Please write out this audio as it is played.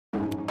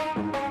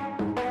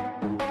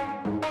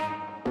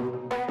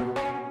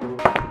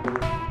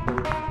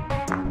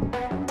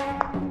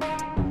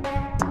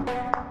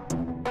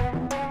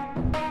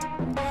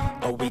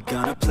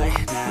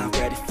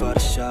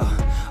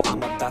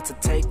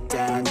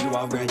you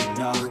already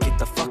know. Get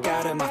the fuck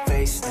out of my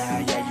face now,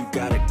 yeah, you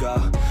gotta go.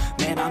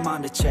 Man, I'm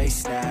on the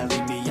chase now,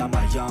 leave me on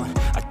my own.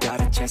 I got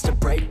a chance to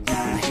break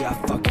now, here I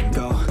fucking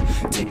go.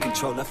 Take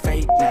control of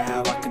fate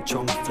now, I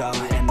control my flow.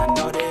 And I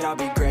know that I'll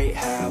be great,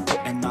 how,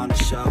 putting on a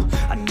show.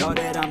 I know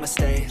that I'ma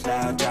stay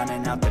loud,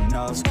 drowning out the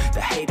noise.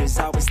 The haters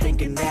always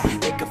thinking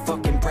that they could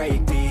fucking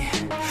break me.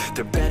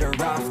 They're better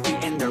off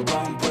eating their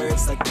own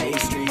words like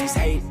pastries.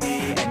 Hate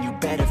me, and you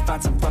better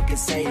find some fucking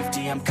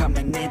safety. I'm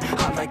coming in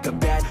hot like a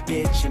bad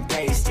bitch in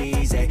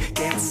pasties. They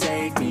can't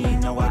save me,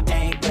 no I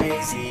ain't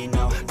lazy,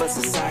 no. But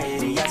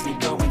society has me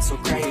going so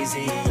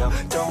crazy, yo.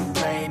 Don't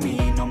blame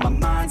me, no my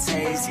mind's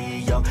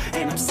hazy, yo.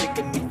 And I'm sick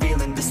of me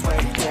feeling this way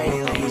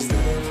daily. I'll always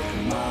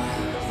live my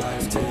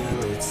life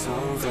till it's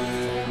over,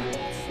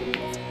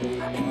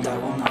 and I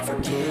will not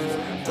forgive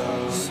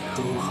those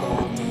who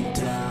hold me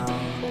down.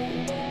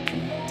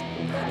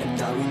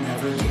 And I will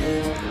never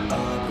give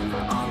up,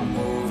 I'm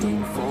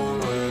moving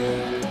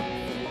forward.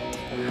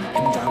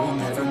 And I will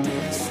never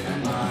miss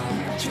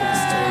my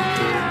chance to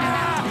get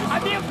now.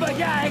 Abbiamo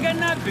pagato che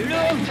non più.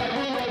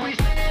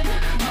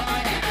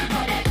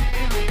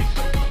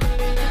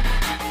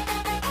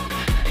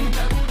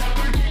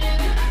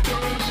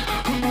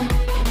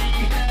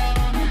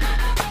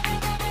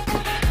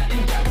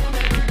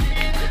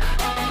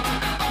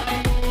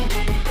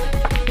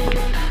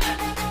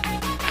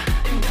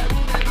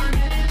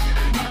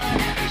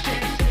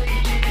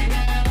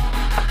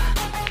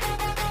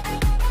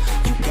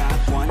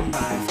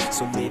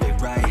 So live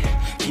it right,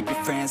 keep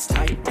your friends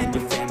tight and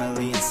your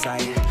family in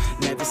sight.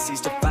 Never cease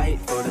to fight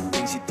for the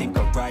things you think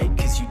are right,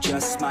 cause you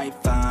just might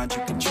find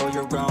you control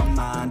your own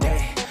mind,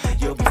 eh?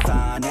 You'll be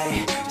fine,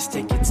 eh? Just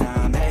take your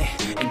time, eh?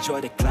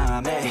 Enjoy the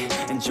climb, eh?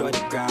 Enjoy the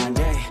grind,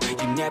 eh?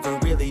 You never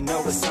really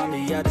know what's on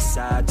the other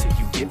side till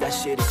you give that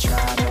shit a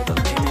try. Know the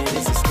limit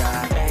is the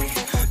sky, eh?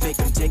 Make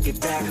them take it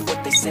back,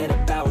 what they said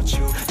about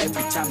you.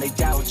 Every time they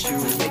doubt you,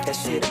 make that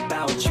shit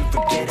about you.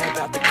 Forget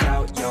about the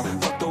clout, yo,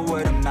 fuck the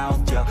word of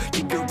mouth, yo.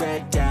 Keep your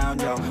head down,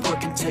 yo,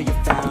 work until you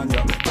found,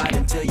 yo. Fight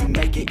until you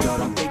make it, yo,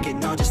 don't think it,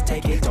 no, just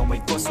take it. Don't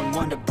wait for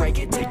someone to break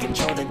it, take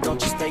control and don't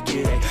just fake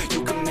it, eh?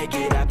 You can make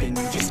it happen,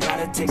 you just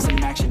gotta take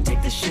some action.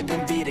 Take the ship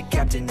and be the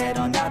captain, head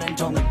on out and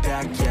don't look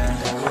back, yeah.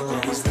 I will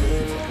always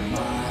live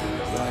my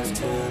life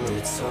till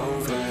it's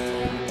over,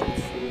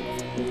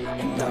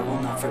 and I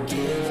will not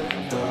forgive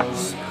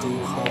those who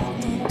hold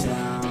me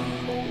down.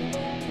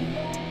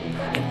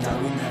 And I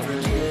will never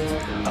give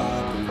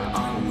up,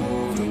 I'm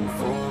moving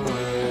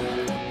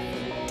forward.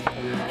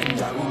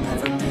 And I will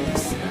never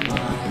miss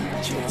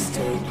my chance,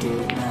 take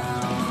it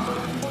now.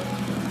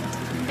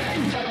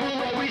 And I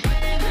will always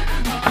live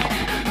my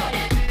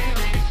life till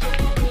it's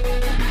over,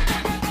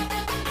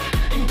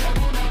 and I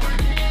will never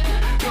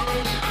give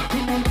those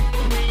who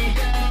hold me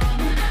down.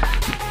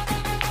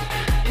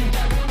 And I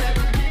will never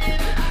give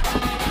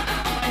up,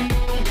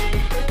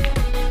 I'm moving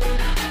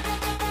forward.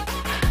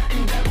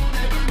 And I will never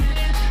miss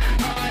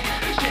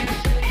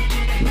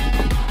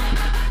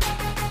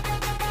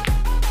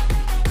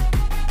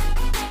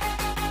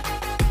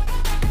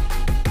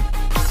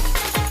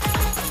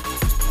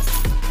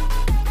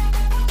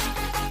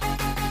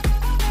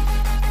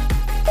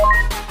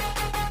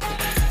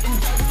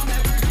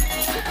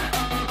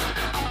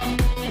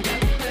chance,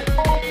 take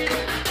it now.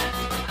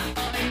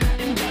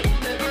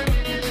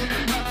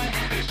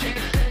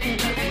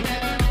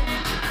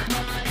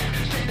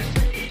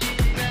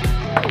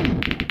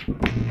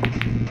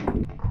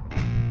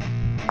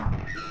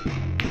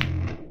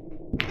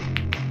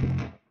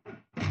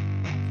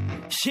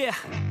 Yeah,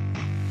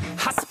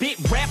 I spit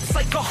raps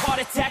like a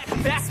heart attack,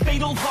 fast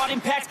fatal heart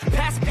impact,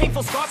 past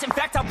painful scars. In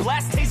fact, I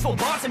blast tasteful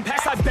bars and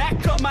packs. I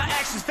back up my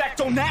actions, fact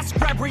don't ask,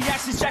 grab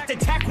reactions, jacked,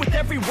 attack with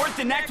every word,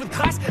 then act with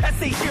class as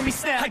they hear me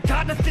snap. I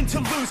got nothing to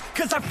lose,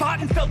 cause I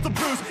fought and felt the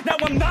bruise. Now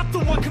I'm not the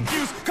one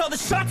confused, call the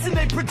shots and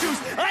they produce.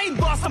 I ain't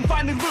lost, I'm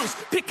finally loose,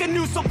 pick a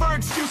new silver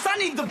excuse. I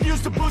need the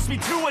views to boost me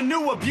to a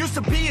new abuse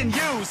of being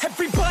used.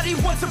 Everybody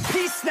wants a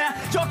piece now,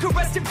 y'all can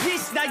rest in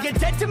peace now. You're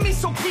dead to me,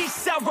 so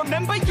peace out.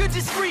 Remember, you're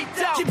just freaked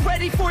out. Get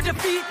ready for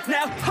defeat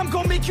now, I'm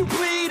gonna make you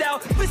bleed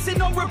out. Listen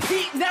on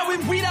repeat now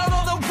and weed out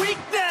all the weak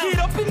now. Get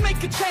up and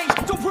make a change,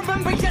 don't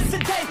remember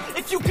yesterday.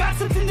 If you got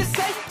something to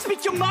say,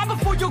 speak your mind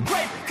before your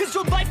grave, cause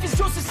your life is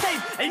yours to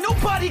save. Ain't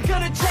nobody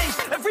gonna change,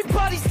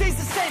 everybody stays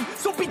the same.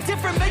 So be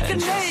different, make a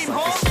name,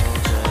 huh?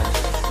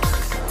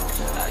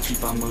 I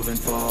keep on moving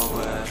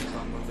forward,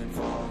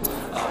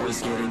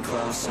 always getting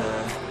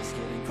closer.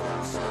 I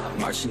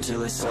march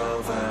until it's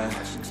over,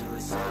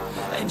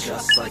 and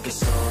just like a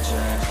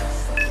soldier,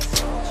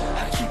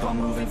 I keep on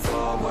moving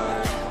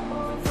forward,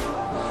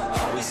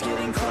 always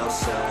getting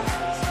closer.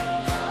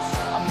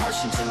 I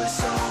march until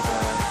it's over,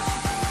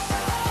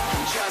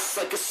 and just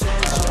like a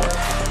soldier,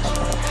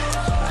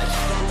 I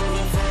keep on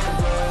moving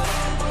forward,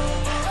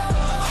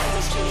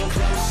 always getting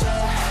closer.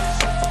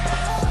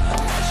 I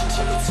march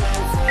until it's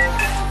over,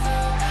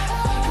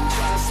 and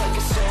just like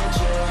a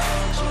soldier,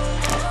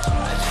 I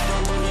keep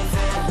on moving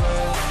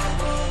forward,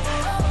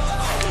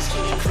 always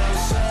getting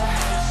closer.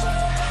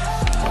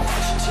 I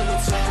march until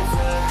it's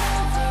over.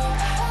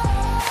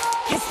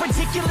 It's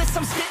ridiculous,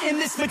 I'm spitting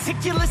this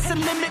meticulous and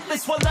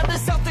limitless, while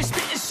others out there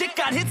spitting shit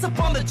got hits up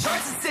on the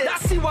charts and shit. I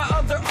see why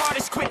other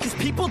artists quit, cause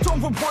people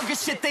don't reward good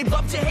shit. They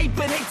love to hate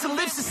but hate to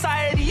live.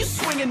 Society, you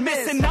swing and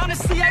miss, and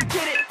honestly I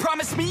get it.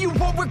 Promise me you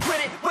won't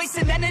regret it.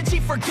 Wasting energy,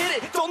 forget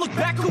it. Don't look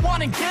back, go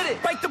on and get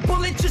it. Bite the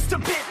bullet just a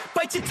bit,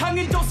 bite your tongue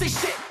and don't say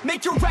shit.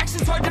 Make your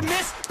actions hard to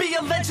miss, be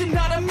a legend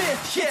not a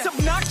myth. It's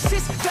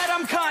obnoxious that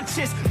I'm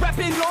conscious,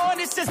 rapping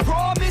honest as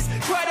promise.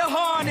 Try to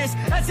harness,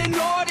 as an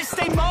artist,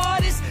 stay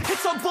modest.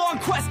 It's a long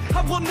quest,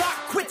 I will not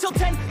quit till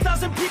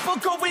 10,000 people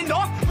going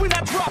off when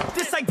I drop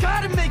this. I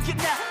gotta make it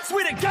now,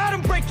 swear to God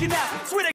I'm breaking out, swear to